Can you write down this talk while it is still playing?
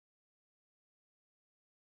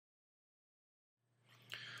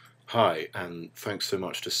Hi, and thanks so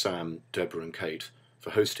much to Sam, Deborah and Kate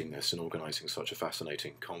for hosting this and organising such a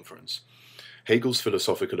fascinating conference. Hegel's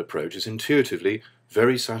philosophical approach is intuitively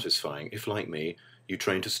very satisfying if, like me, you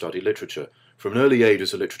train to study literature. From an early age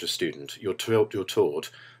as a literature student, you're taught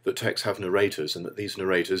that texts have narrators and that these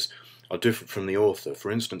narrators are different from the author. For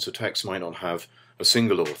instance, a text might not have a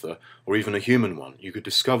single author, or even a human one. You could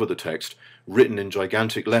discover the text written in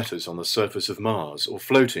gigantic letters on the surface of Mars, or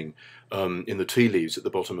floating in the tea leaves at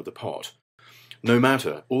the bottom of the pot. No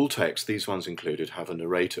matter, all texts, these ones included, have a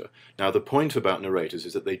narrator. Now, the point about narrators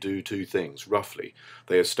is that they do two things, roughly.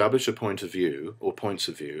 They establish a point of view, or points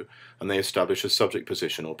of view, and they establish a subject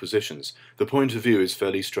position, or positions. The point of view is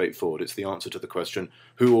fairly straightforward. It's the answer to the question,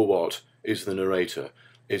 who or what is the narrator?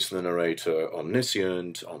 Is the narrator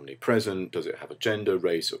omniscient, omnipresent? Does it have a gender,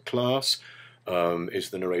 race, or class? Is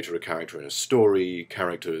the narrator a character in a story,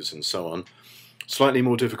 characters, and so on? Slightly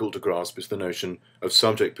more difficult to grasp is the notion of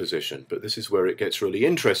subject position, but this is where it gets really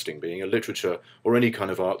interesting, being a literature or any kind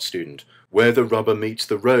of art student, where the rubber meets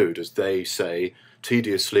the road, as they say,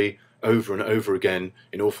 tediously, over and over again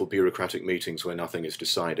in awful bureaucratic meetings where nothing is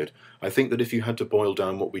decided. I think that if you had to boil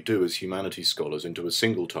down what we do as humanities scholars into a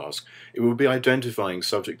single task, it would be identifying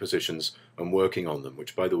subject positions and working on them,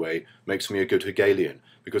 which, by the way, makes me a good Hegelian,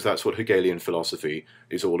 because that's what Hegelian philosophy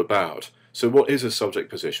is all about. So what is a subject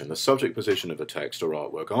position? The subject position of a text or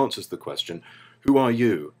artwork answers the question, who are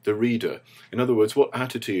you, the reader? In other words, what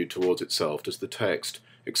attitude towards itself does the text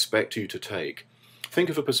expect you to take? Think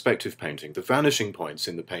of a perspective painting. The vanishing points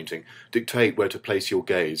in the painting dictate where to place your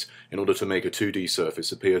gaze in order to make a 2D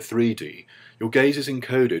surface appear 3D. Your gaze is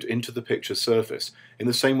encoded into the picture surface. In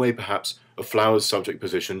the same way, perhaps, a flower's subject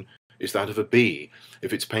position is that of a bee.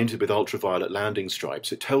 If it's painted with ultraviolet landing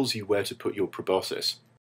stripes, it tells you where to put your proboscis.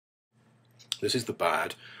 This is the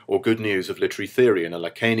bad or good news of literary theory in a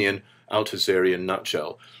Lacanian, Althusserian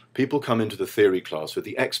nutshell. People come into the theory class with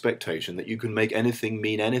the expectation that you can make anything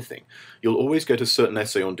mean anything. You'll always get a certain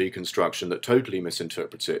essay on deconstruction that totally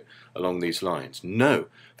misinterprets it along these lines. No,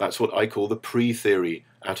 that's what I call the pre-theory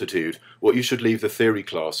attitude. What you should leave the theory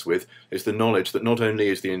class with is the knowledge that not only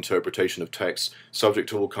is the interpretation of texts subject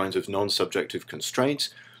to all kinds of non-subjective constraints,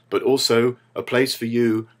 but also a place for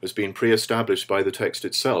you has been pre-established by the text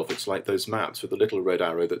itself. It's like those maps with a little red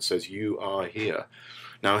arrow that says, you are here.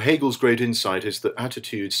 Now, Hegel's great insight is that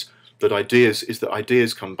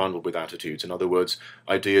ideas come bundled with attitudes. In other words,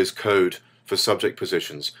 ideas code for subject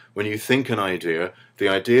positions. When you think an idea, the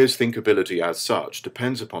idea's thinkability as such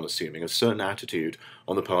depends upon assuming a certain attitude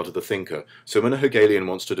on the part of the thinker. So when a Hegelian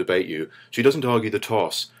wants to debate you, she doesn't argue the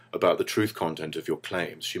toss about the truth content of your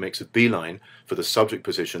claims. She makes a beeline for the subject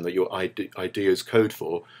position that your ideas code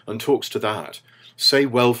for and talks to that. Say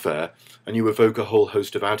welfare, and you evoke a whole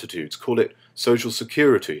host of attitudes. Call it social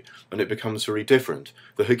security, and it becomes very different.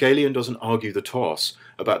 The Hegelian doesn't argue the toss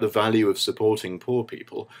about the value of supporting poor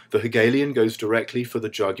people. The Hegelian goes directly for the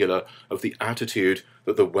jugular of the attitude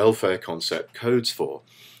that the welfare concept codes for.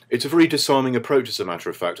 It's a very disarming approach, as a matter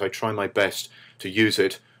of fact. I try my best to use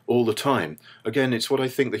it all the time. Again, it's what I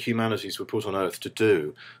think the humanities were put on earth to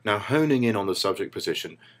do. Now, honing in on the subject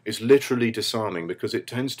position is literally disarming because it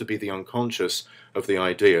tends to be the unconscious of the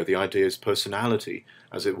idea's personality,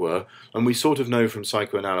 as it were, and we sort of know from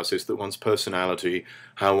psychoanalysis that one's personality,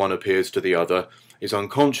 how one appears to the other, is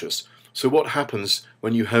unconscious. So what happens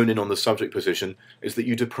when you hone in on the subject position is that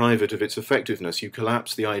you deprive it of its effectiveness. You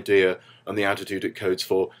collapse the idea and the attitude it codes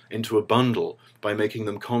for into a bundle by making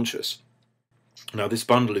them conscious. Now, this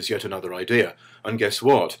bundle is yet another idea, and guess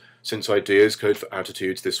what? Since ideas code for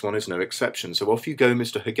attitudes, this one is no exception. So off you go,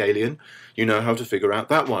 Mr. Hegelian. You know how to figure out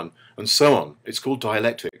that one, and so on. It's called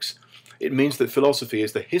dialectics. It means that philosophy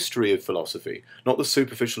is the history of philosophy, not the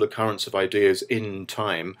superficial occurrence of ideas in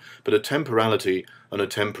time, but a temporality and a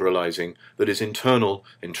temporalizing that is internal,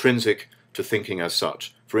 intrinsic to thinking as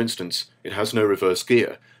such. For instance, it has no reverse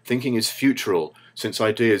gear. Thinking is futural, since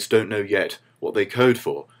ideas don't know yet what they code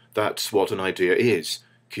for. That's what an idea is.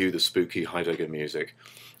 Cue the spooky Heidegger music.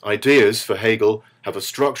 Ideas, for Hegel, have a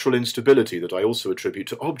structural instability that I also attribute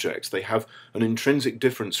to objects. They have an intrinsic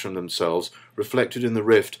difference from themselves, reflected in the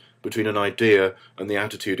rift between an idea and the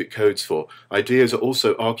attitude it codes for. Ideas are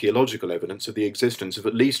also archaeological evidence of the existence of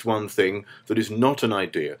at least one thing that is not an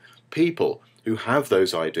idea. People who have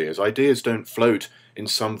those ideas. Ideas don't float in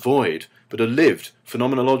some void, but are lived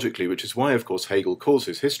phenomenologically, which is why, of course, Hegel calls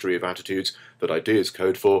his history of attitudes that ideas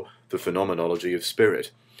code for the phenomenology of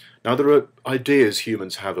spirit. Now, there are ideas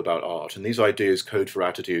humans have about art, and these ideas code for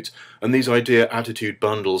attitudes, and these idea-attitude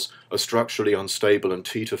bundles are structurally unstable and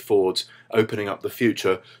teeter forwards, opening up the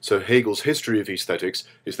future. So Hegel's history of aesthetics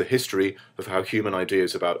is the history of how human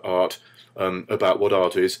ideas about art, about what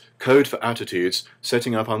art is, code for attitudes,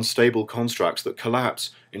 setting up unstable constructs that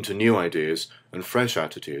collapse into new ideas and fresh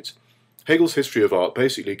attitudes. Hegel's history of art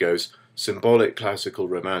basically goes symbolic, classical,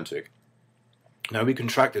 romantic. Now we can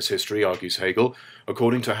track this history, argues Hegel,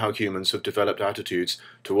 according to how humans have developed attitudes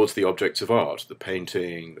towards the objects of art, the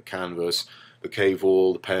painting, the canvas, the cave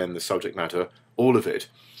wall, the pen, the subject matter, all of it.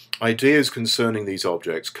 Ideas concerning these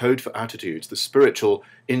objects code for attitudes, the spiritual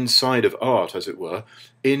inside of art, as it were.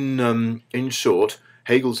 In short,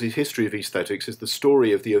 Hegel's history of aesthetics is the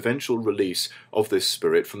story of the eventual release of this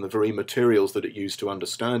spirit from the very materials that it used to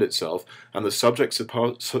understand itself, and the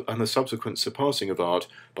subsequent surpassing of art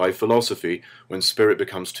by philosophy when spirit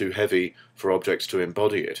becomes too heavy for objects to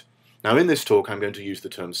embody it. Now, in this talk, I'm going to use the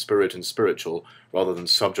terms spirit and spiritual rather than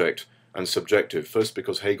subject and subjective, first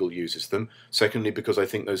because Hegel uses them, secondly because I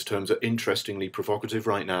think those terms are interestingly provocative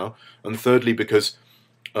right now, and thirdly because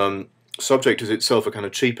subject is itself a kind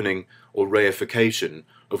of cheapening or reification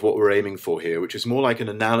of what we're aiming for here, which is more like an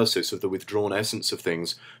analysis of the withdrawn essence of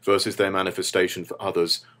things versus their manifestation for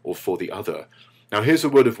others or for the other. Now, here's a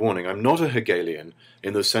word of warning. I'm not a Hegelian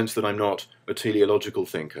in the sense that I'm not a teleological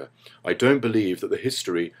thinker. I don't believe that the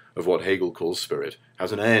history of what Hegel calls spirit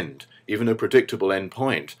has an end, even a predictable end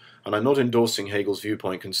point, and I'm not endorsing Hegel's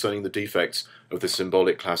viewpoint concerning the defects of the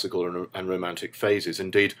symbolic, classical, and romantic phases.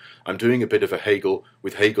 Indeed, I'm doing a bit of a Hegel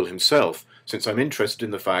with Hegel himself, since I'm interested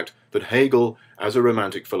in the fact that Hegel, as a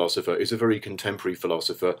romantic philosopher, is a very contemporary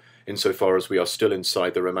philosopher, insofar as we are still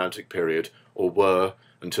inside the romantic period, or were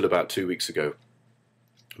until about 2 weeks ago.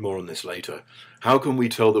 More on this later. How can we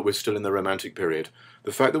tell that we're still in the Romantic period?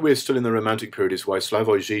 The fact that we're still in the Romantic period is why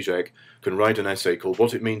Slavoj Žižek can write an essay called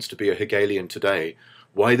What It Means to Be a Hegelian Today,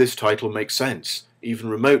 why this title makes sense, even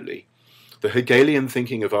remotely. The Hegelian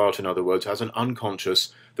thinking of art, in other words, has an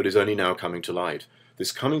unconscious that is only now coming to light.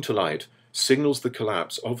 This coming to light signals the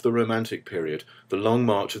collapse of the Romantic period, the long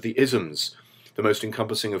march of the isms, the most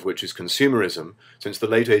encompassing of which is consumerism, since the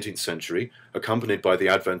late 18th century, accompanied by the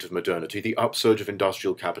advent of modernity, the upsurge of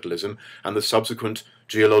industrial capitalism, and the subsequent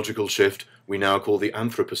geological shift we now call the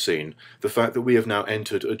Anthropocene, the fact that we have now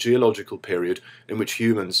entered a geological period in which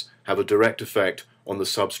humans have a direct effect on the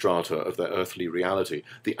substrata of their earthly reality.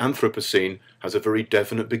 The Anthropocene has a very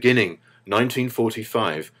definite beginning,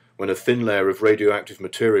 1945, when a thin layer of radioactive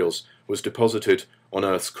materials was deposited on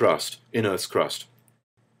Earth's crust, in Earth's crust.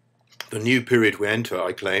 The new period we enter,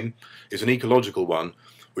 I claim, is an ecological one,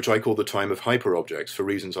 which I call the time of hyperobjects, for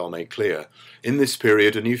reasons I'll make clear. In this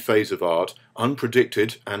period, a new phase of art,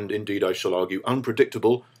 unpredicted, and indeed I shall argue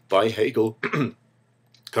unpredictable by Hegel,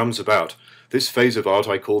 comes about. This phase of art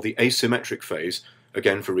I call the asymmetric phase,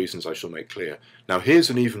 again for reasons I shall make clear. Now here's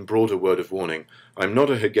an even broader word of warning. I'm not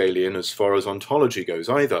a Hegelian as far as ontology goes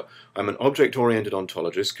either. I'm an object-oriented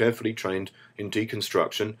ontologist, carefully trained in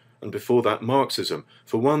deconstruction, and before that Marxism.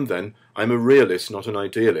 For one then, I'm a realist, not an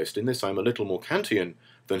idealist. In this I'm a little more Kantian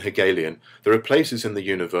than Hegelian. There are places in the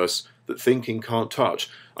universe that thinking can't touch.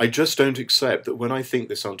 I just don't accept that when I think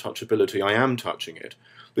this untouchability, I am touching it.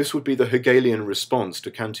 This would be the Hegelian response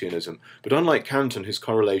to Kantianism, but unlike Kant and his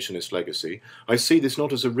correlationist legacy, I see this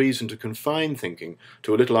not as a reason to confine thinking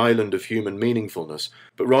to a little island of human meaningfulness,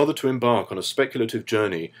 but rather to embark on a speculative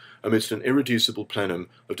journey amidst an irreducible plenum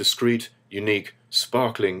of discrete, unique,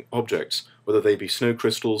 sparkling objects, whether they be snow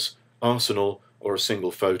crystals, arsenal, or a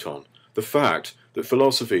single photon. The fact that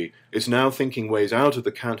philosophy is now thinking ways out of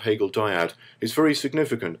the Kant-Hegel dyad is very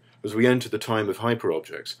significant as we enter the time of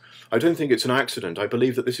hyperobjects. I don't think it's an accident. I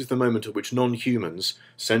believe that this is the moment at which non-humans,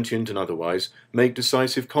 sentient and otherwise, make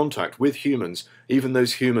decisive contact with humans, even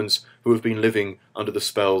those humans who have been living under the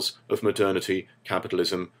spells of modernity,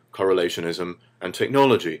 capitalism, correlationism, and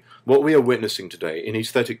technology. What we are witnessing today, in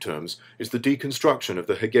aesthetic terms, is the deconstruction of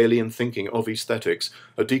the Hegelian thinking of aesthetics,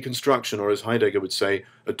 a deconstruction, or as Heidegger would say,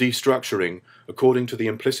 a destructuring, according to the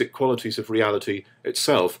implicit qualities of reality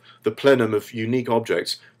itself, the plenum of unique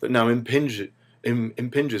objects that now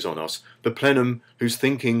impinges on us, the plenum whose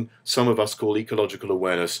thinking some of us call ecological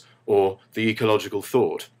awareness or the ecological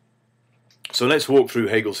thought. So let's walk through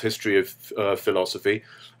Hegel's history of philosophy,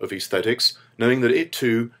 of aesthetics, knowing that it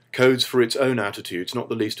too codes for its own attitudes, not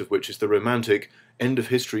the least of which is the romantic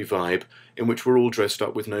end-of-history vibe in which we're all dressed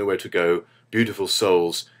up with nowhere to go, beautiful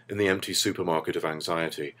souls in the empty supermarket of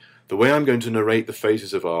anxiety. The way I'm going to narrate the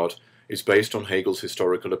phases of art is based on Hegel's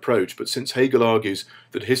historical approach, but since Hegel argues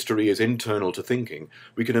that history is internal to thinking,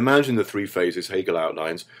 we can imagine the three phases Hegel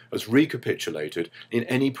outlines as recapitulated in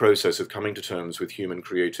any process of coming to terms with human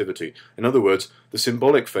creativity. In other words, the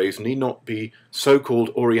symbolic phase need not be so-called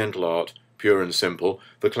Oriental art, pure and simple.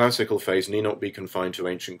 The classical phase need not be confined to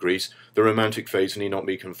ancient Greece. The romantic phase need not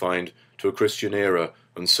be confined to a Christian era,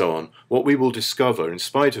 and so on. What we will discover, in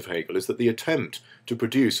spite of Hegel, is that the attempt to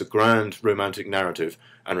produce a grand romantic narrative,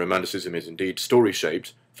 and romanticism is indeed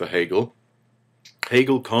story-shaped for Hegel,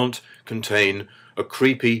 Hegel can't contain a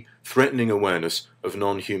creepy, threatening awareness of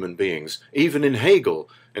non-human beings. Even in Hegel,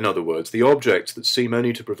 in other words, the objects that seem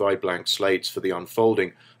only to provide blank slates for the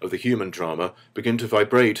unfolding of the human drama begin to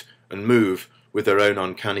vibrate and move with their own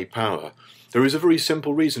uncanny power. There is a very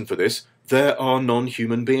simple reason for this. There are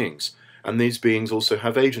non-human beings, and these beings also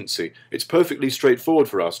have agency. It's perfectly straightforward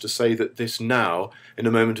for us to say that this now, in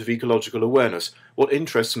a moment of ecological awareness. What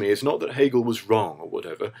interests me is not that Hegel was wrong or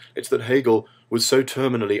whatever, it's that Hegel was so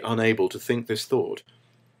terminally unable to think this thought.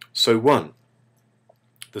 So 1.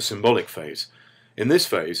 The symbolic phase. In this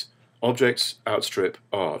phase, objects outstrip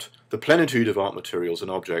art. The plenitude of art materials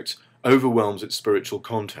and objects overwhelms its spiritual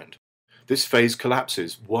content. This phase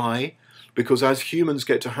collapses. Why? Because as humans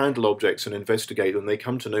get to handle objects and investigate them, they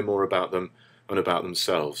come to know more about them and about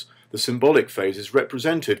themselves. The symbolic phase is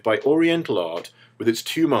represented by Oriental art with its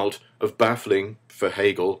tumult of baffling, for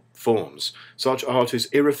Hegel, forms. Such art is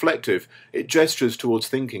irreflective. It gestures towards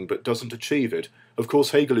thinking but doesn't achieve it. Of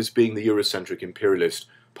course, Hegel is being the Eurocentric imperialist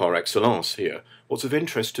par excellence here. What's of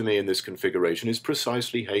interest to me in this configuration is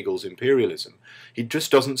precisely Hegel's imperialism. He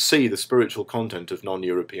just doesn't see the spiritual content of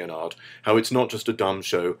non-European art, how it's not just a dumb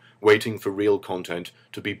show waiting for real content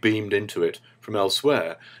to be beamed into it from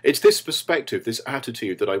elsewhere. It's this perspective, this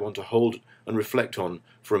attitude that I want to hold and reflect on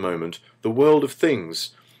for a moment. The world of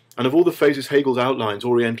things. And of all the phases Hegel outlines,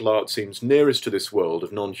 Oriental art seems nearest to this world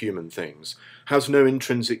of non-human things, has no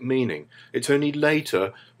intrinsic meaning. It's only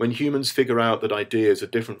later, when humans figure out that ideas are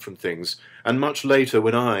different from things, and much later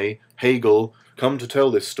when I, Hegel, come to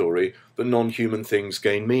tell this story, that non-human things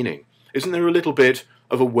gain meaning. Isn't there a little bit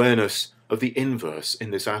of awareness of the inverse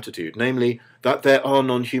in this attitude, namely, that there are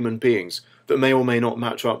non-human beings that may or may not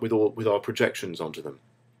match up with our projections onto them?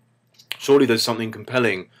 Surely there's something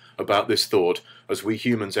compelling about this thought as we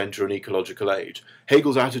humans enter an ecological age.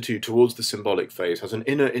 Hegel's attitude towards the symbolic phase has an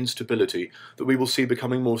inner instability that we will see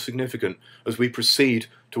becoming more significant as we proceed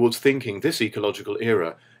towards thinking this ecological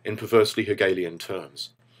era in perversely Hegelian terms.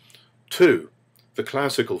 2. The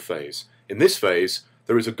classical phase. In this phase,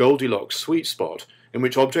 there is a Goldilocks sweet spot in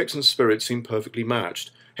which objects and spirits seem perfectly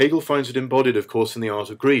matched. Hegel finds it embodied, of course, in the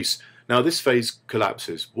art of Greece. Now, this phase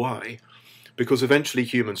collapses. Why? Because eventually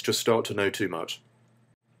humans just start to know too much.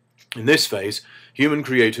 In this phase, human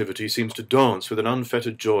creativity seems to dance with an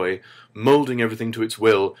unfettered joy, moulding everything to its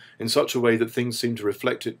will in such a way that things seem to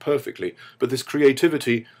reflect it perfectly. But this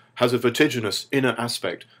creativity has a vertiginous inner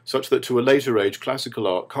aspect, such that to a later age, classical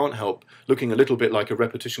art can't help looking a little bit like a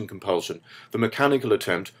repetition compulsion, the mechanical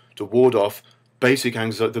attempt to ward off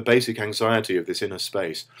the basic anxiety of this inner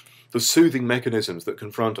space. The soothing mechanisms that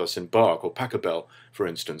confront us in Bach or Pachelbel, for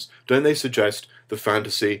instance, don't they suggest the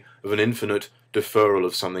fantasy of an infinite deferral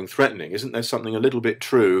of something threatening? Isn't there something a little bit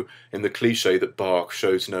true in the cliché that Bach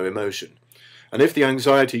shows no emotion? And if the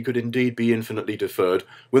anxiety could indeed be infinitely deferred,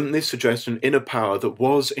 wouldn't this suggest an inner power that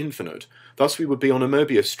was infinite? Thus we would be on a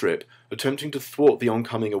Mobius strip, attempting to thwart the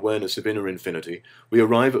oncoming awareness of inner infinity. We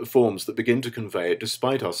arrive at forms that begin to convey it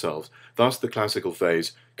despite ourselves. Thus the classical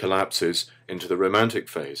phase collapses into the romantic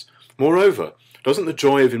phase. Moreover, doesn't the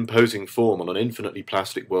joy of imposing form on an infinitely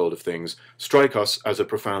plastic world of things strike us as a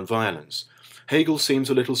profound violence? Hegel seems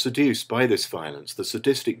a little seduced by this violence, the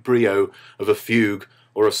sadistic brio of a fugue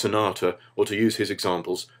or a sonata, or to use his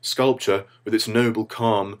examples, sculpture with its noble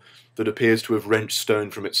calm that appears to have wrenched stone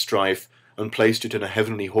from its strife and placed it in a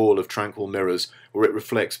heavenly hall of tranquil mirrors where it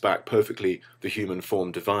reflects back perfectly the human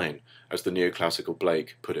form divine, as the neoclassical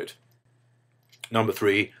Blake put it. Number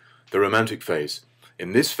 3, the romantic phase.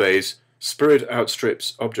 In this phase, spirit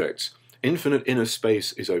outstrips objects. Infinite inner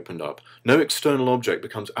space is opened up. No external object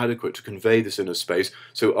becomes adequate to convey this inner space,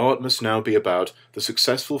 so art must now be about the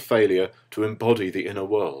successful failure to embody the inner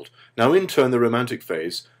world. Now in turn the romantic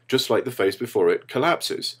phase, just like the phase before it,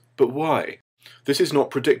 collapses. But why? This is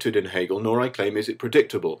not predicted in Hegel, nor I claim is it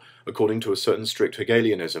predictable, according to a certain strict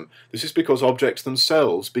Hegelianism. This is because objects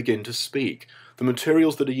themselves begin to speak. The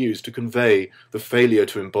materials that are used to convey the failure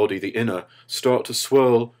to embody the inner start to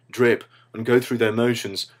swirl, drip, and go through their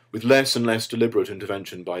motions with less and less deliberate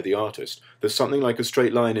intervention by the artist. There's something like a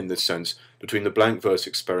straight line in this sense between the blank verse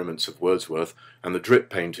experiments of Wordsworth and the drip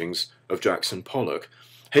paintings of Jackson Pollock.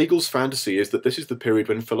 Hegel's fantasy is that this is the period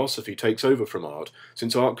when philosophy takes over from art.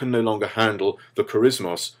 Since art can no longer handle the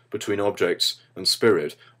charismos between objects and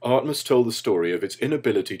spirit, art must tell the story of its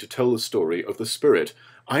inability to tell the story of the spirit.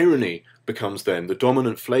 Irony becomes then the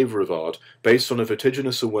dominant flavour of art, based on a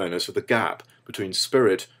vertiginous awareness of the gap between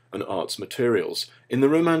spirit and art's materials. In the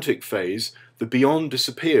Romantic phase, the beyond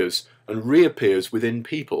disappears and reappears within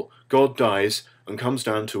people. God dies and comes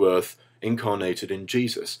down to earth, incarnated in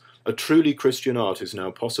Jesus. A truly Christian art is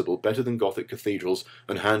now possible, better than Gothic cathedrals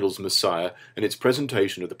and Handel's Messiah, in its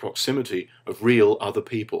presentation of the proximity of real other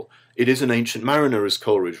people. It is an ancient mariner, as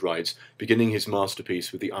Coleridge writes, beginning his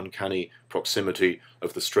masterpiece with the uncanny proximity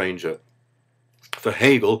of the stranger. For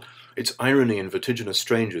Hegel, it's irony and vertiginous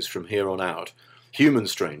strangers from here on out. Human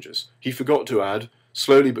strangers. He forgot to add,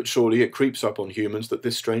 slowly but surely it creeps up on humans that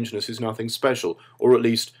this strangeness is nothing special, or at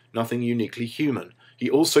least nothing uniquely human. He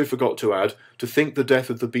also forgot to add, to think the death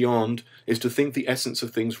of the beyond is to think the essence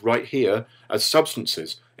of things right here as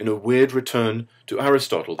substances, in a weird return to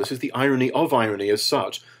Aristotle. This is the irony of irony as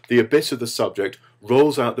such. The abyss of the subject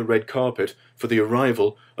rolls out the red carpet for the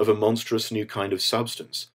arrival of a monstrous new kind of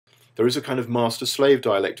substance. There is a kind of master-slave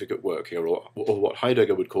dialectic at work here, or what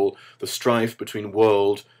Heidegger would call the strife between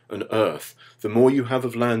world and earth. The more you have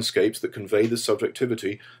of landscapes that convey the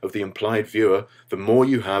subjectivity of the implied viewer, the more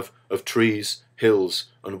you have of trees, hills,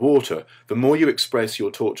 and water. The more you express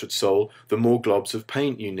your tortured soul, the more globs of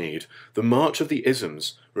paint you need. The march of the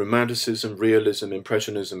isms, Romanticism, Realism,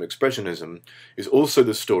 Impressionism, Expressionism, is also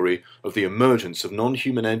the story of the emergence of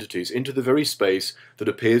non-human entities into the very space that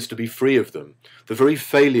appears to be free of them. The very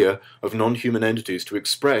failure of non-human entities to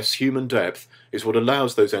express human depth is what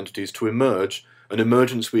allows those entities to emerge, an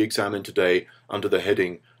emergence we examine today under the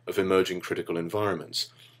heading of emerging critical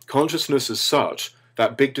environments. Consciousness as such,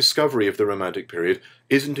 that big discovery of the Romantic period,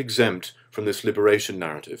 isn't exempt from this liberation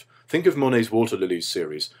narrative. Think of Monet's Water Lilies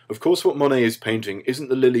series. Of course what Monet is painting isn't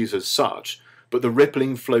the lilies as such, but the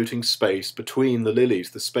rippling, floating space between the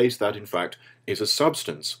lilies, the space that, in fact, is a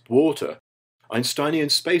substance, water. Einsteinian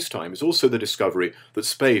space-time is also the discovery that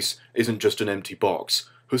space isn't just an empty box.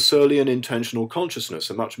 Husserlian intentional consciousness,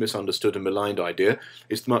 a much misunderstood and maligned idea,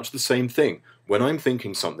 is much the same thing. When I'm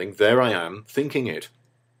thinking something, there I am, thinking it.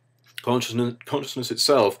 Consciousness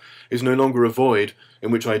itself is no longer a void in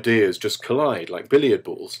which ideas just collide like billiard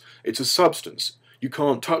balls. It's a substance. You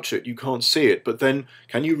can't touch it, you can't see it, but then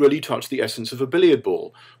can you really touch the essence of a billiard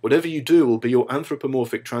ball? Whatever you do will be your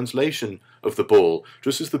anthropomorphic translation of the ball,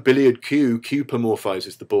 just as the billiard cue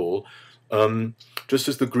cupomorphizes the ball, just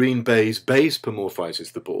as the green baize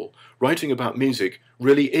pomorphizes the ball. Writing about music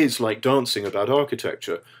really is like dancing about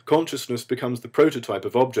architecture. Consciousness becomes the prototype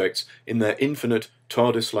of objects in their infinite,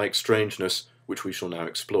 TARDIS-like strangeness, which we shall now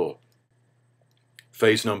explore.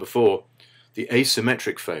 Phase number 4, the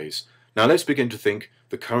asymmetric phase. Now let's begin to think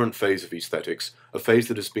the current phase of aesthetics, a phase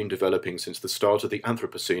that has been developing since the start of the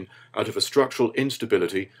Anthropocene out of a structural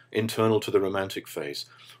instability internal to the Romantic phase.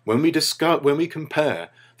 When we compare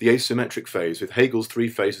the asymmetric phase with Hegel's 3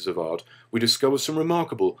 phases of art, we discover some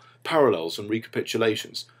remarkable parallels and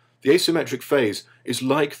recapitulations. The asymmetric phase is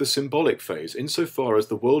like the symbolic phase insofar as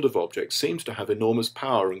the world of objects seems to have enormous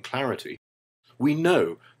power and clarity. We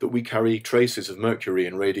know that we carry traces of mercury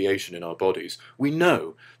and radiation in our bodies. We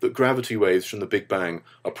know that gravity waves from the Big Bang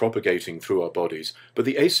are propagating through our bodies. But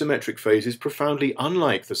the asymmetric phase is profoundly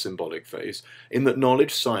unlike the symbolic phase in that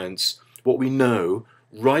knowledge, science, what we know,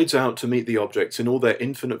 rides out to meet the objects in all their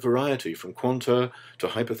infinite variety, from quanta to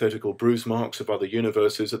hypothetical bruise marks of other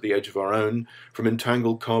universes at the edge of our own, from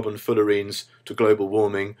entangled carbon fullerenes to global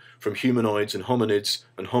warming, from humanoids and hominids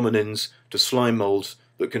and hominins to slime molds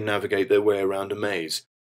that can navigate their way around a maze.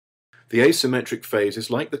 The asymmetric phase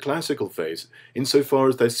is like the classical phase, insofar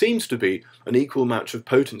as there seems to be an equal match of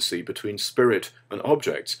potency between spirit and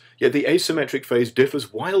objects, yet the asymmetric phase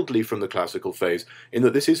differs wildly from the classical phase in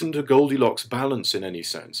that this isn't a Goldilocks balance in any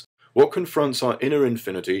sense. What confronts our inner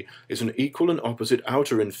infinity is an equal and opposite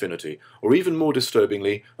outer infinity, or even more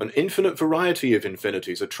disturbingly, an infinite variety of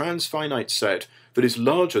infinities, a transfinite set that is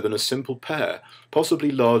larger than a simple pair,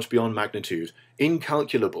 possibly large beyond magnitude,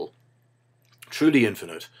 incalculable, truly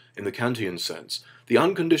infinite in the Kantian sense. The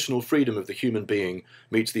unconditional freedom of the human being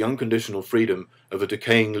meets the unconditional freedom of a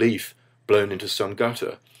decaying leaf blown into some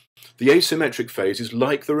gutter. The asymmetric phase is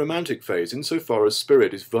like the Romantic phase insofar as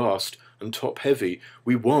spirit is vast and top-heavy.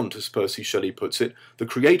 We want, as Percy Shelley puts it, the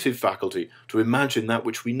creative faculty to imagine that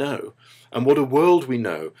which we know. And what a world we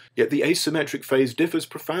know! Yet the asymmetric phase differs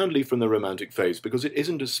profoundly from the Romantic phase because it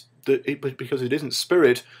isn't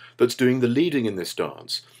spirit that's doing the leading in this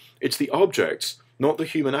dance. It's the objects, not the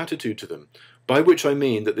human attitude to them. by which I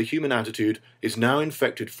mean that the human attitude is now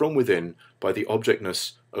infected from within by the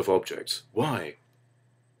objectness of objects. Why?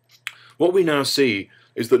 What we now see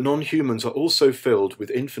is that non-humans are also filled with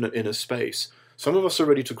infinite inner space. Some of us are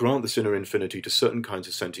ready to grant this inner infinity to certain kinds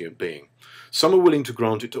of sentient being. Some are willing to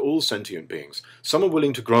grant it to all sentient beings. Some are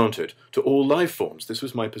willing to grant it to all life forms. This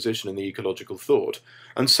was my position in the ecological thought.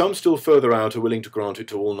 And some still further out are willing to grant it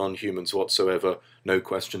to all non-humans whatsoever, no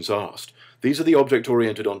questions asked. These are the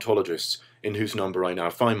object-oriented ontologists in whose number I now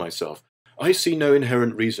find myself. I see no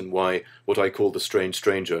inherent reason why what I call the strange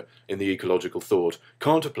stranger in the ecological thought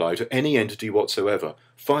can't apply to any entity whatsoever.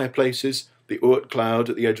 Fireplaces, the Oort cloud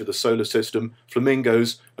at the edge of the solar system,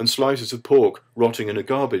 flamingos, and slices of pork rotting in a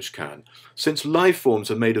garbage can. Since life forms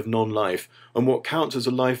are made of non-life, and what counts as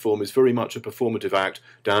a life form is very much a performative act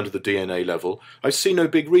down to the DNA level, I see no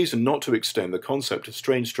big reason not to extend the concept of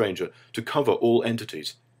strange stranger to cover all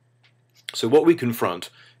entities. So what we confront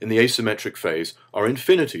in the asymmetric phase are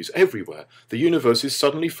infinities everywhere. The universe is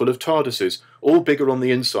suddenly full of TARDISes, all bigger on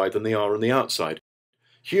the inside than they are on the outside.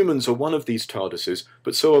 Humans are one of these TARDISes,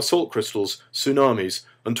 but so are salt crystals, tsunamis,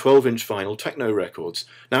 and 12-inch vinyl techno records.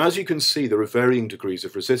 Now, as you can see, there are varying degrees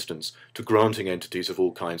of resistance to granting entities of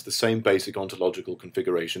all kinds the same basic ontological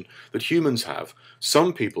configuration that humans have.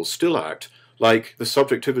 Some people still act like the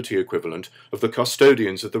subjectivity equivalent of the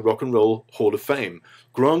custodians of the Rock and Roll Hall of Fame,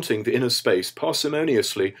 granting the inner space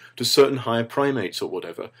parsimoniously to certain higher primates or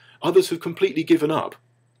whatever. Others have completely given up.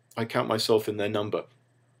 I count myself in their number.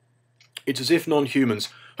 It's as if non-humans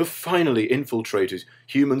have finally infiltrated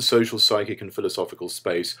human social, psychic, and philosophical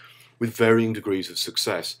space with varying degrees of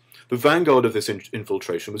success. The vanguard of this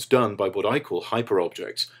infiltration was done by what I call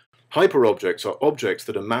hyperobjects. Hyperobjects are objects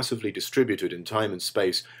that are massively distributed in time and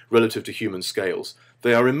space relative to human scales.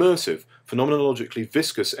 They are immersive, phenomenologically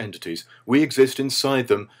viscous entities. We exist inside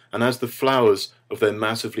them, and as the flowers of their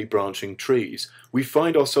massively branching trees, we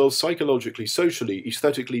find ourselves psychologically, socially,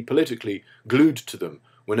 aesthetically, politically glued to them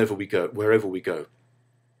wherever we go.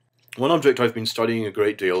 One object I've been studying a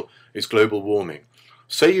great deal is global warming.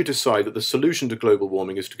 Say you decide that the solution to global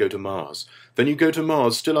warming is to go to Mars. Then you go to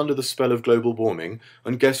Mars still under the spell of global warming,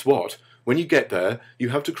 and guess what? When you get there, you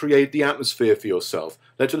have to create the atmosphere for yourself,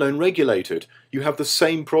 let alone regulate it. You have the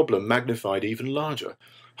same problem magnified even larger.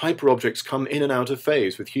 Hyperobjects come in and out of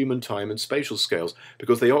phase with human time and spatial scales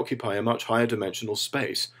because they occupy a much higher dimensional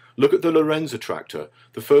space. Look at the Lorentz attractor,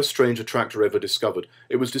 the first strange attractor ever discovered.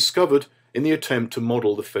 It was discovered in the attempt to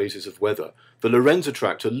model the phases of weather. The Lorentz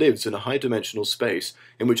attractor lives in a high-dimensional space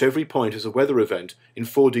in which every point is a weather event in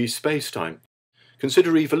 4D space-time.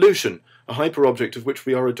 Consider evolution, a hyperobject of which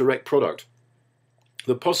we are a direct product.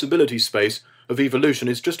 The possibility space of evolution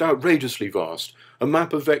is just outrageously vast. A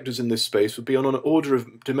map of vectors in this space would be on an order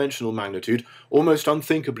of dimensional magnitude almost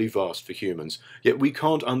unthinkably vast for humans, yet we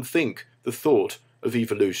can't unthink the thought of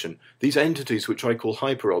evolution. These entities, which I call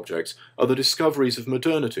hyperobjects, are the discoveries of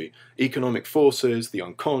modernity: economic forces, the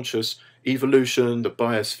unconscious, evolution, the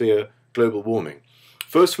biosphere, global warming.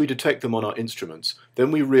 First we detect them on our instruments,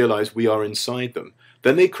 then we realize we are inside them.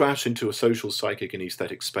 Then they crash into a social, psychic, and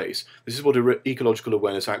aesthetic space. This is what ecological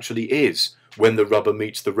awareness actually is when the rubber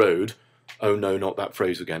meets the road. Oh no, not that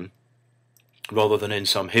phrase again. Rather than in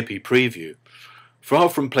some hippie preview. Far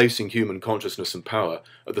from placing human consciousness and power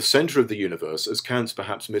at the centre of the universe, as Kant's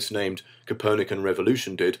perhaps misnamed Copernican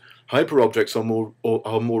revolution did, hyperobjects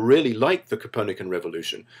are more really like the Copernican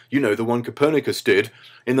revolution. You know, the one Copernicus did,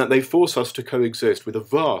 in that they force us to coexist with a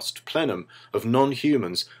vast plenum of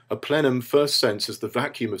non-humans, a plenum first sensed as the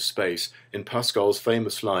vacuum of space in Pascal's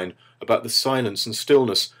famous line about the silence and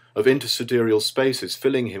stillness of intersidereal spaces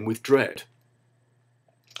filling him with dread.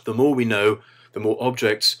 The more we know, the more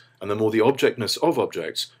objects, and the more the objectness of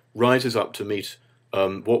objects rises up to meet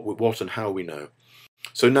what and how we know.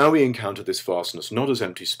 So now we encounter this vastness not as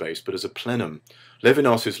empty space, but as a plenum.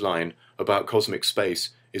 Levinas's line about cosmic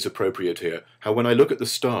space is appropriate here. How when I look at the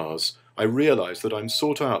stars, I realize that I'm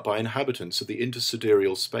sought out by inhabitants of the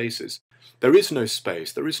intersidereal spaces. There is no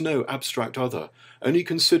space, there is no abstract other. Only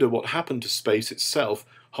consider what happened to space itself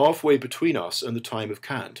halfway between us and the time of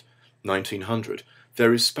Kant, 1900.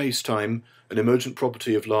 There is space-time, an emergent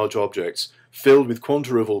property of large objects, filled with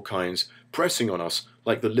quanta of all kinds, pressing on us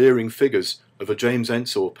like the leering figures of a James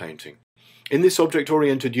Ensor painting. In this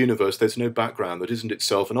object-oriented universe, there's no background that isn't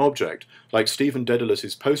itself an object, like Stephen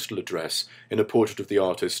Daedalus's postal address in A Portrait of the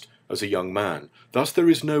Artist as a Young Man. Thus there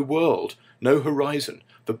is no world, no horizon.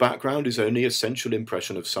 The background is only a sensual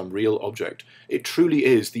impression of some real object. It truly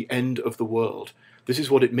is the end of the world. This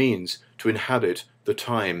is what it means to inhabit the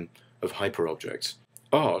time of hyperobjects.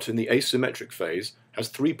 Art, in the asymmetric phase, has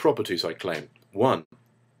three properties, I claim. 1.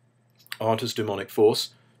 Art as demonic force.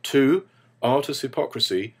 2. art as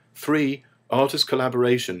hypocrisy. 3, art as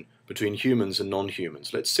collaboration between humans and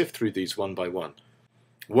non-humans. Let's sift through these one by one.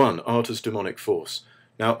 1, art as demonic force.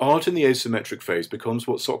 Now, art in the asymmetric phase becomes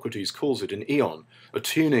what Socrates calls it in Aeon, a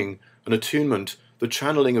tuning, an attunement, the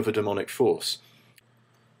channeling of a demonic force.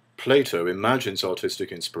 Plato imagines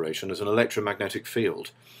artistic inspiration as an electromagnetic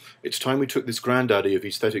field. It's time we took this granddaddy of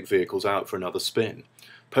aesthetic vehicles out for another spin.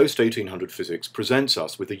 Post-1800 physics presents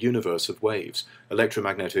us with a universe of waves,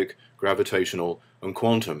 electromagnetic, gravitational, and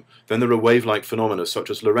quantum. Then there are wave-like phenomena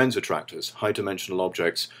such as Lorentz attractors. High-dimensional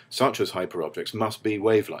objects, such as hyperobjects, must be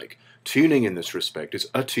wave-like. Tuning in this respect is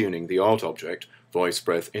attuning the art object, voice,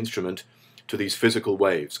 breath, instrument, to these physical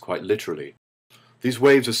waves, quite literally. These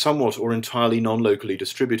waves are somewhat or entirely non-locally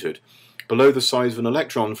distributed. Below the size of an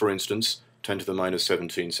electron, for instance, 10 to the minus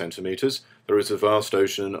 17 centimeters, there is a vast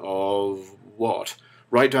ocean of what?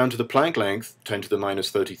 Right down to the Planck length, 10 to the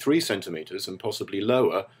minus 33 centimeters, and possibly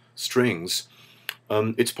lower, strings.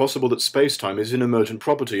 It's possible that space-time is an emergent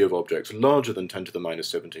property of objects larger than 10 to the minus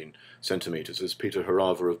 17 centimeters, as Peter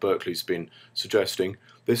Harava of Berkeley's been suggesting.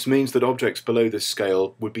 This means that objects below this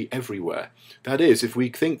scale would be everywhere. That is, if we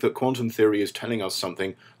think that quantum theory is telling us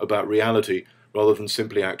something about reality rather than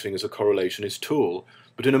simply acting as a correlationist tool.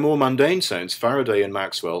 But in a more mundane sense, Faraday and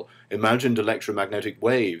Maxwell imagined electromagnetic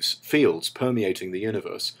waves, fields, permeating the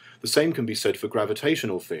universe. The same can be said for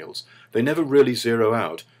gravitational fields. They never really zero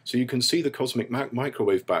out, so you can see the cosmic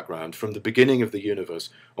microwave background from the beginning of the universe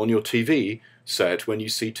on your TV set when you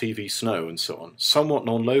see TV snow and so on. Somewhat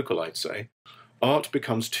non-local, I'd say. Art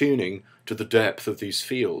becomes tuning to the depth of these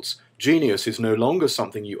fields. Genius is no longer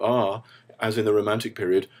something you are, as in the Romantic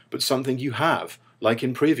period, but something you have, like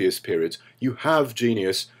in previous periods. You have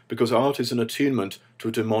genius because art is an attunement to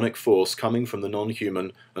a demonic force coming from the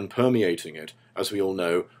non-human and permeating it. As we all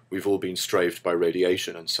know, we've all been strafed by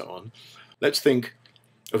radiation and so on. Let's think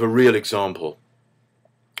of a real example.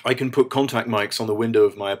 I can put contact mics on the window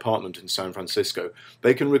of my apartment in San Francisco.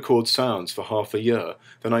 They can record sounds for half a year.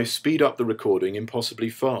 Then I speed up the recording impossibly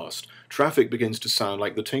fast. Traffic begins to sound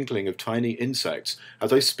like the tinkling of tiny insects.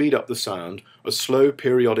 As I speed up the sound, a slow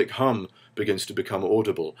periodic hum begins to become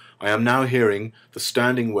audible. I am now hearing the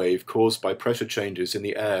standing wave caused by pressure changes in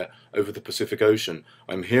the air over the Pacific Ocean.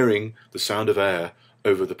 I'm hearing the sound of air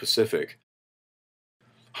over the Pacific.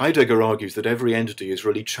 Heidegger argues that every entity is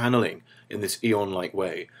really channeling in this eon-like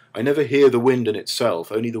way. I never hear the wind in itself,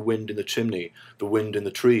 only the wind in the chimney, the wind in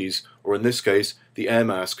the trees, or in this case, the air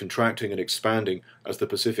mass contracting and expanding as the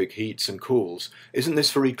Pacific heats and cools. Isn't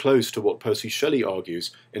this very close to what Percy Shelley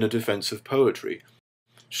argues in A Defence of Poetry?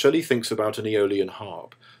 Shelley thinks about an Aeolian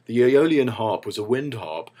harp. The Aeolian harp was a wind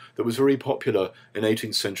harp that was very popular in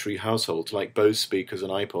 18th century households like Bose speakers and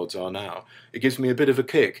iPods are now. It gives me a bit of a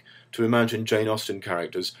kick to imagine Jane Austen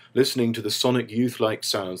characters listening to the sonic youth-like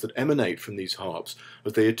sounds that emanate from these harps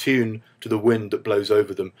as they attune to the wind that blows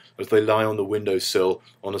over them as they lie on the windowsill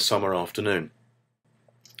on a summer afternoon.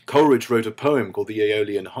 Coleridge wrote a poem called The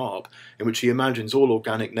Aeolian Harp, in which he imagines all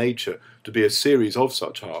organic nature to be a series of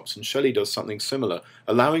such harps, and Shelley does something similar,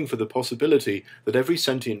 allowing for the possibility that every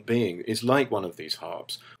sentient being is like one of these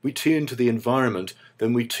harps. We tune to the environment,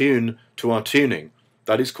 then we tune to our tuning.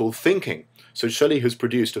 That is called thinking. So Shelley has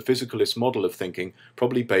produced a physicalist model of thinking,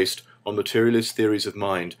 probably based on materialist theories of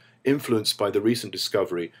mind, influenced by the recent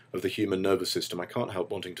discovery of the human nervous system. I can't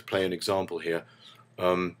help wanting to play an example here.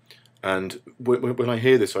 And when I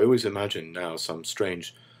hear this, I always imagine now some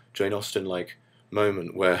strange Jane Austen-like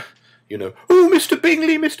moment where, oh, Mr.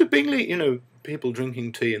 Bingley, people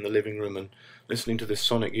drinking tea in the living room and listening to this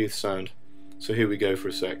sonic youth sound. So here we go for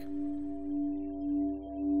a sec.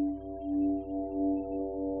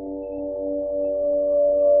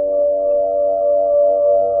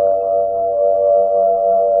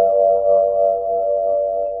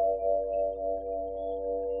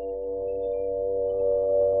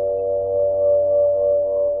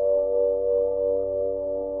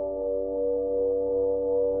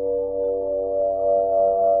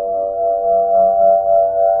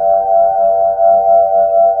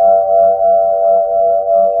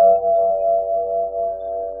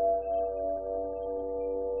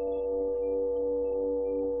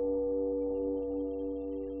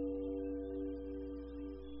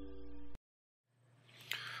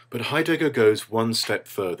 But Heidegger goes one step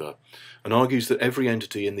further and argues that every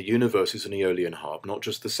entity in the universe is an Aeolian harp, not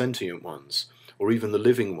just the sentient ones, or even the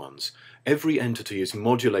living ones. Every entity is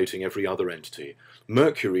modulating every other entity.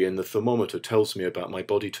 Mercury in the thermometer tells me about my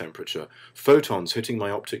body temperature. Photons hitting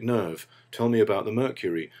my optic nerve tell me about the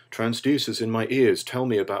mercury. Transducers in my ears tell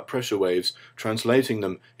me about pressure waves, translating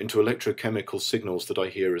them into electrochemical signals that I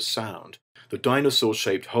hear as sound. The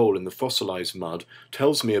dinosaur-shaped hole in the fossilized mud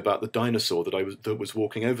tells me about the dinosaur that was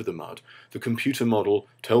walking over the mud. The computer model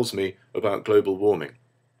tells me about global warming.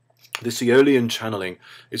 This Aeolian channeling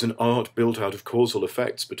is an art built out of causal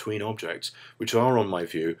effects between objects, which are, on my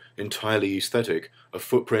view, entirely aesthetic. A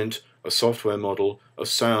footprint, a software model, a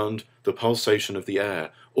sound, the pulsation of the air.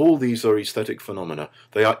 All these are aesthetic phenomena.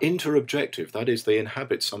 They are interobjective, that is, they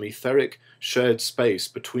inhabit some etheric shared space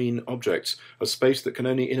between objects, a space that can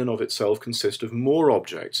only in and of itself consist of more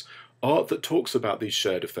objects. Art that talks about these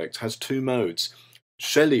shared effects has two modes.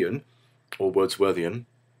 Shelleyan, or Wordsworthian,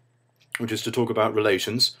 which is to talk about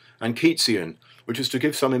relations, and Keatsian, which is to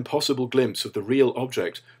give some impossible glimpse of the real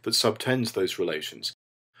object that subtends those relations.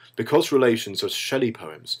 Because relations are Shelley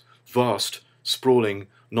poems, vast, sprawling,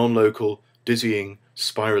 non-local, dizzying,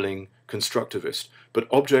 spiralling, constructivist, but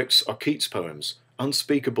objects are Keats poems,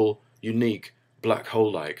 unspeakable, unique, black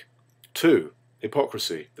hole-like. 2.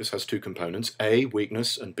 Hypocrisy. This has two components, A,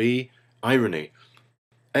 weakness, and B, irony.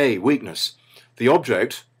 A, weakness. The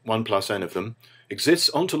object, 1 plus n of them, exists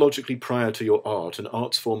ontologically prior to your art, and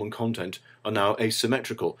art's form and content are now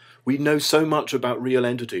asymmetrical. We know so much about real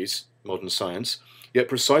entities, modern science, yet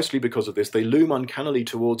precisely because of this they loom uncannily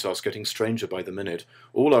towards us, getting stranger by the minute.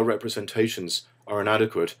 All our representations are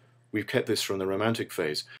inadequate. We've kept this from the Romantic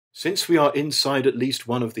phase. Since we are inside at least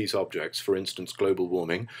one of these objects, for instance global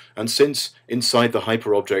warming, and since inside the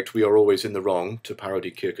hyper-object we are always in the wrong, to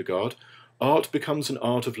parody Kierkegaard, art becomes an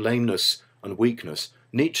art of lameness and weakness.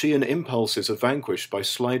 Nietzschean impulses are vanquished by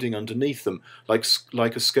sliding underneath them,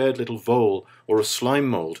 like a scared little vole or a slime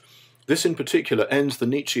mould. This in particular ends the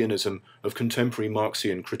Nietzscheanism of contemporary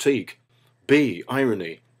Marxian critique. B.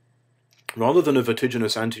 Irony. Rather than a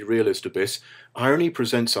vertiginous anti-realist abyss, irony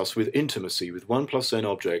presents us with intimacy with 1 plus n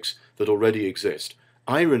objects that already exist.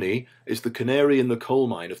 Irony is the canary in the coal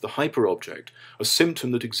mine of the hyper-object, a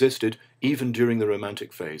symptom that existed even during the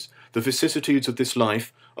Romantic phase. The vicissitudes of this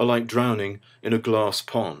life are like drowning in a glass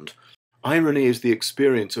pond. Irony is the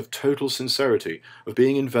experience of total sincerity, of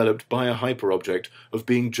being enveloped by a hyper-object, of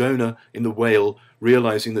being Jonah in the whale,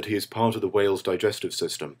 realizing that he is part of the whale's digestive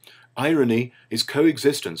system. Irony is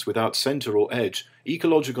coexistence without center or edge.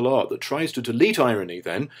 Ecological art that tries to delete irony,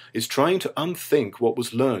 then, is trying to unthink what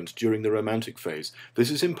was learned during the Romantic phase.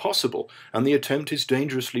 This is impossible, and the attempt is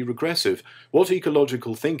dangerously regressive. What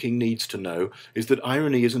ecological thinking needs to know is that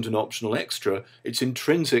irony isn't an optional extra, it's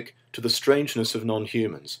intrinsic to the strangeness of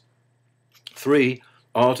non-humans. 3.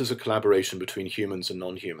 Art as a collaboration between humans and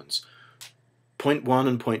non-humans. Point 1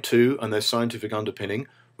 and point 2 and their scientific underpinning,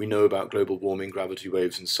 we know about global warming, gravity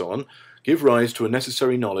waves and so on, give rise to a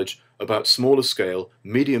necessary knowledge about smaller scale,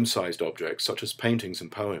 medium-sized objects such as paintings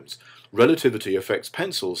and poems. Relativity affects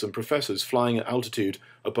pencils and professors flying at altitude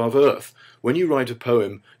above Earth. When you write a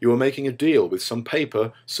poem, you are making a deal with some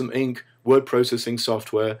paper, some ink, word processing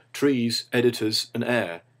software, trees, editors and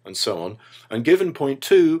air, and so on. And given point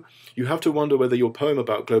 2, you have to wonder whether your poem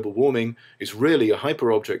about global warming is really a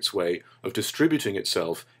hyperobject's way of distributing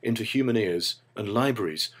itself into human ears and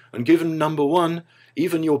libraries. And given number 1,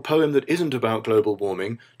 even your poem that isn't about global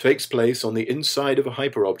warming takes place on the inside of a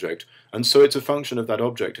hyperobject, and so it's a function of that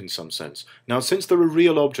object in some sense. Now, since there are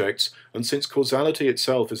real objects, and since causality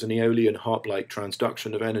itself is an Aeolian harp-like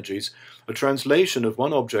transduction of energies, a translation of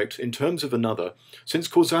one object in terms of another, since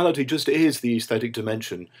causality just is the aesthetic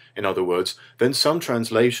dimension, in other words, then some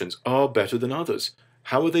translations are better than others.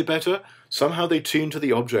 How are they better? Somehow they tune to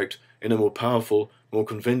the object in a more powerful, more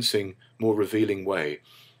convincing, more revealing way.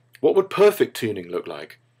 What would perfect tuning look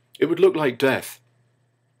like? It would look like death.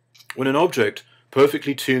 When an object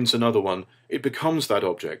perfectly tunes another one, it becomes that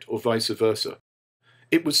object, or vice versa.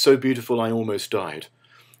 It was so beautiful I almost died.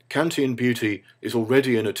 Kantian beauty is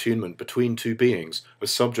already an attunement between two beings, a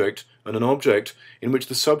subject and an object, in which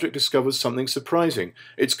the subject discovers something surprising.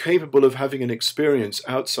 It's capable of having an experience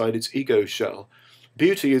outside its ego shell.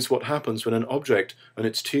 Beauty is what happens when an object and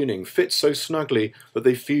its tuning fit so snugly that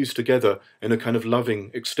they fuse together in a kind of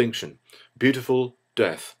loving extinction. Beautiful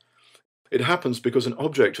death. It happens because an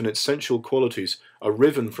object and its sensual qualities are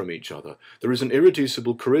riven from each other. There is an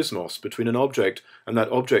irreducible charismos between an object and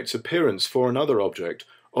that object's appearance for another object.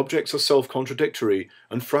 Objects are self-contradictory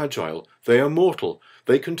and fragile. They are mortal.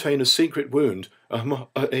 They contain a secret wound, a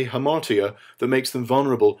hamartia that makes them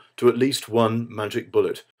vulnerable to at least one magic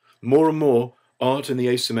bullet. More and more, art in the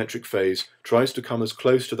asymmetric phase tries to come as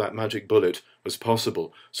close to that magic bullet as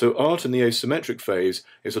possible. So art in the asymmetric phase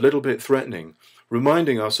is a little bit threatening,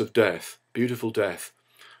 reminding us of death, beautiful death.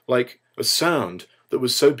 Like a sound that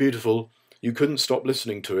was so beautiful you couldn't stop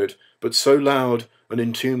listening to it, but so loud and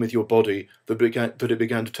in tune with your body that it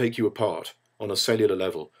began to take you apart on a cellular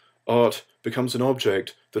level. Art becomes an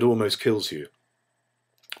object that almost kills you.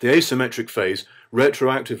 The asymmetric phase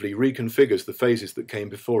retroactively reconfigures the phases that came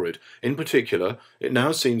before it. In particular, it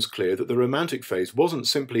now seems clear that the romantic phase wasn't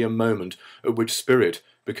simply a moment at which spirit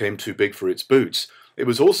became too big for its boots. It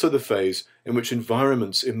was also the phase in which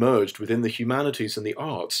environments emerged within the humanities and the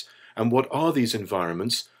arts. And what are these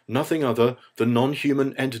environments? Nothing other than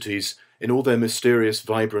non-human entities in all their mysterious,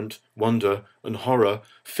 vibrant wonder and horror,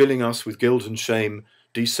 filling us with guilt and shame,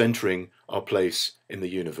 decentering our place in the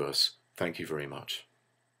universe. Thank you very much.